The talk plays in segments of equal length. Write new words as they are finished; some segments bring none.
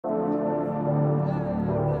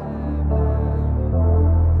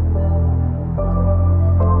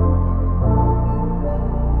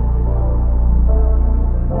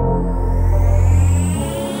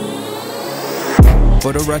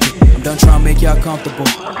For the record, I'm done trying to make y'all comfortable.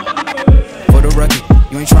 For the record,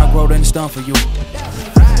 you ain't trying to grow, then it's done for you.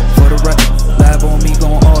 For the record, lab on me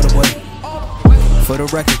going all the way. For the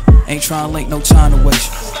record, ain't trying to link, no time to waste.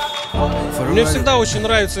 Мне всегда очень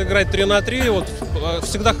нравится играть 3 на 3, вот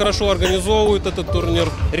всегда хорошо организовывают этот турнир.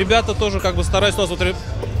 Ребята тоже как бы стараются, у нас вот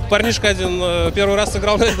парнишка один первый раз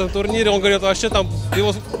сыграл на этом турнире, он говорит, вообще там,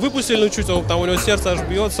 его выпустили чуть, там у него сердце аж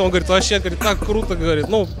бьется, он говорит, вообще, говорит, так круто, говорит,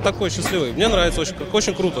 ну, такой счастливый, мне нравится,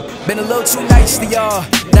 очень круто.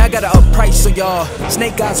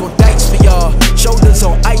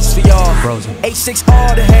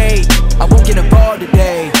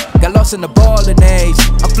 Got lost in the ball and A's.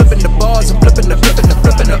 I'm flipping the bars, I'm flipping the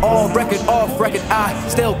on record, off record. I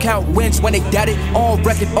still count wins when they got it on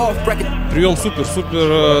record, off record. Прием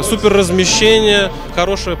супер размещение,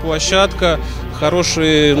 хорошая площадка,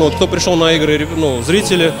 хорошие, ну, кто пришел на игры, ну,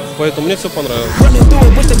 зрители, поэтому мне все понравилось.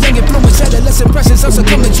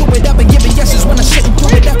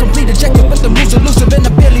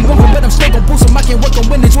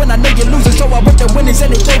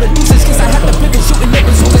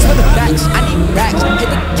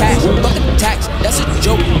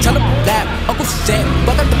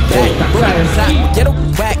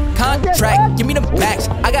 Contract, give me the max.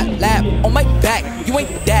 I got lab on my back. You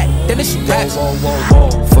ain't that, then it's raps.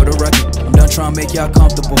 For the record, I'm done trying to make y'all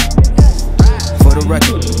comfortable. For the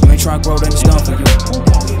record, you ain't trying to grow, then it's done for you.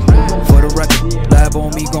 For the record, lab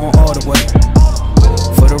on me going all the way.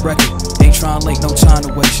 For the record, ain't trying to link, no time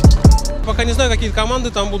to waste. Пока не знаю, какие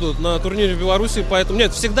команды там будут на турнире в Беларуси, поэтому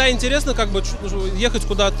нет, всегда интересно как бы ехать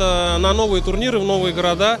куда-то на новые турниры, в новые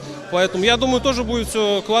города, поэтому я думаю, тоже будет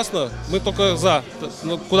все классно, мы только за,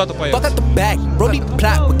 куда-то поехать.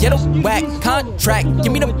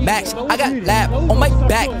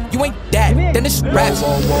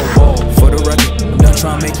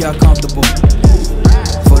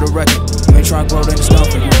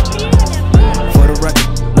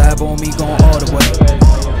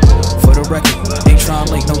 For the record, ain't trying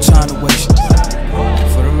to link, no time to waste.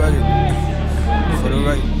 For the record, for the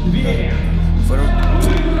record, for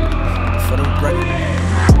the record.